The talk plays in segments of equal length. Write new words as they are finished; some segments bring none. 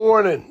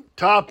morning.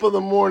 Top of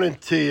the morning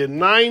to you.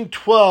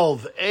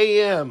 9:12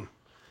 a.m.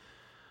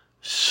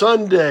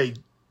 Sunday,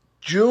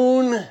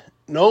 July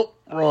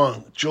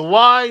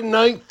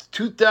 9th,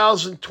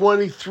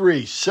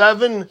 2023.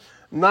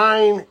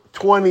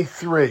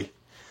 7/9/23.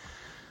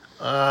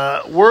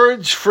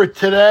 Words for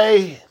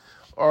today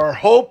are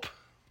hope.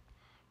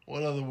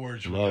 What other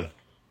words?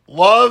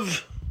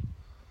 Love.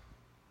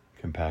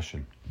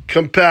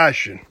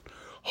 Compassion.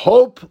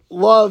 Hope,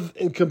 love,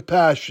 and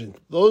compassion.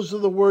 Those are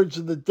the words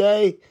of the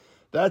day.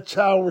 That's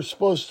how we're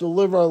supposed to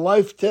live our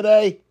life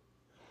today.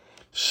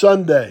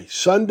 Sunday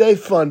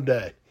fun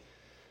day.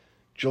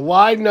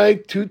 July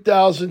 9th,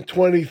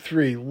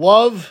 2023.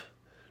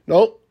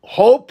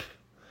 Hope,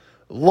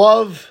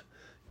 love,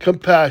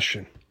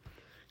 compassion.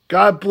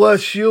 God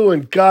bless you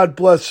and God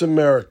bless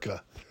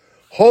America.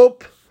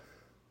 Hope,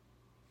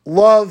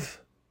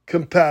 love,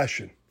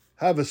 compassion.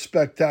 Have a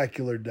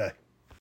spectacular day.